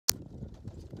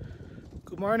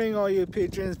Good morning, all you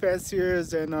pigeons,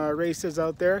 fanciers, and racers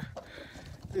out there.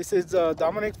 This is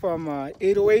Dominic from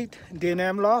 808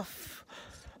 D&M Loft.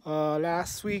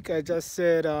 Last week, I just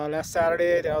said last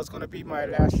Saturday that was going to be my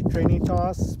last training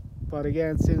toss. But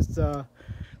again, since the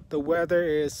weather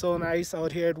is so nice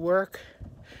out here at work,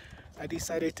 I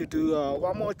decided to do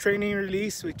one more training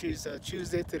release, which is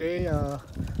Tuesday today,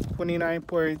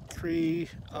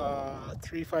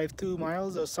 29.352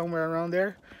 miles or somewhere around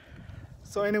there.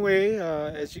 So anyway,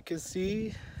 as you can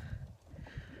see,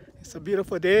 it's a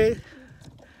beautiful day.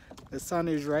 The sun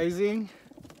is rising,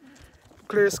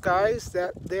 clear skies.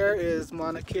 That there is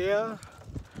Mauna Kea.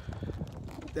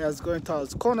 That's going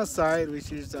towards Kona side,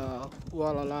 which is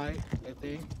Hualalai, I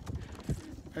think.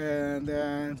 And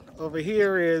then over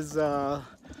here is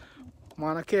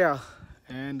Mauna Kea,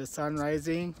 and the sun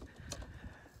rising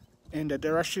in the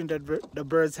direction that the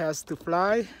birds has to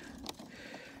fly.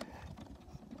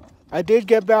 I did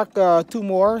get back 2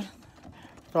 more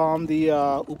from the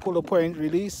Upolu Point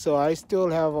release, so I still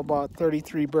have about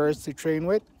 33 birds to train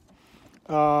with.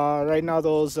 Right now,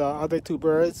 those other 2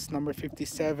 birds, number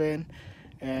 57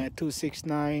 and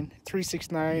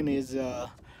 369 is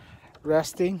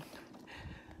resting.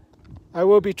 I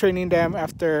will be training them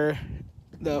after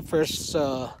the first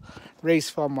race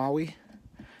from Maui.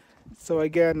 So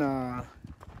again,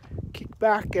 kick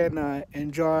back and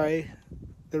enjoy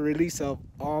the release of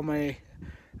all my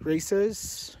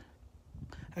racers.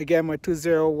 Again, my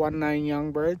 2019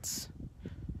 young birds.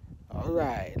 All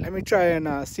right, let me try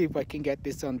and see if I can get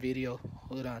this on video.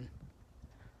 Hold on.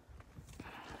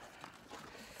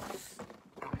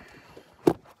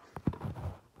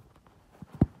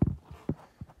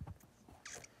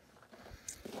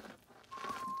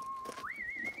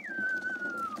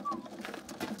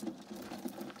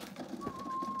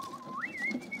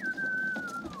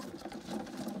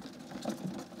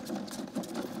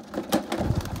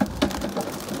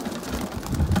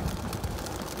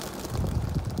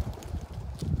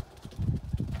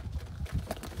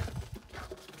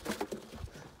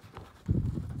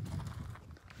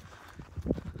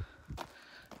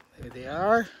 There they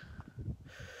are.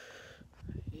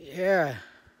 Yeah.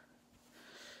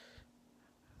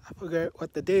 I forget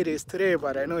what the date is today,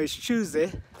 but I know it's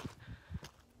Tuesday.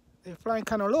 They're flying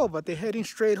kind of low, but they're heading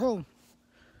straight home.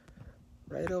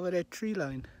 Right over that tree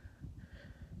line.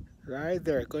 Right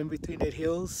there, going between the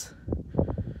hills.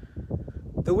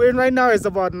 The wind right now is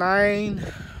about 9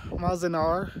 miles an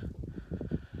hour.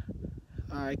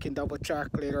 I can double check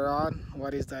later on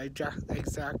what is the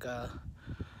exact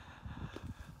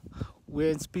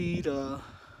wind speed.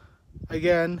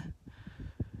 Again,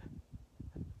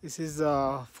 this is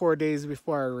 4 days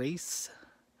before our race,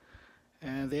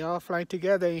 and they all flying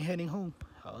together and heading home.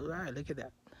 All right, look at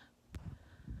that.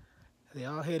 They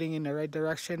all heading in the right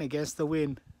direction against the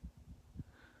wind.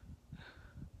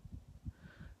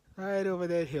 Right over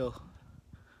that hill.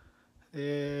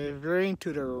 They're veering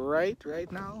to the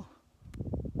right now.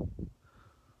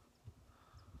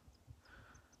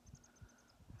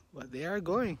 But they are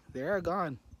going. They are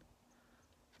gone.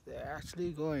 They're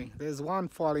actually going. There's one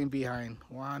falling behind.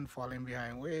 One falling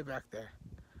behind way back there.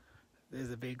 There's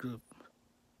a big group.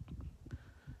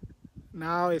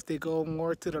 Now if they go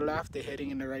more to the left, they're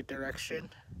heading in the right direction.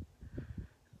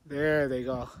 There they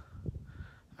go.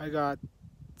 I got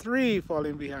 3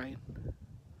 falling behind.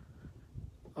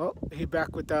 Oh, he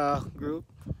back with the group.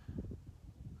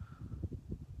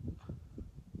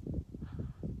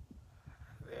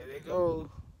 There they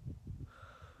go.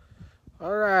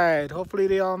 All right, hopefully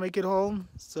they all make it home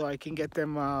so I can get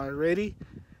them ready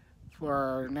for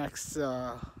our next,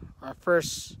 our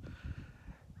first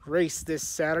race this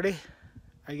Saturday.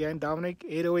 Again, Dominic,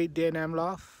 808 D&M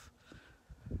Loft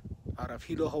out of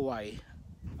Hilo, Hawaii.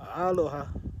 Aloha.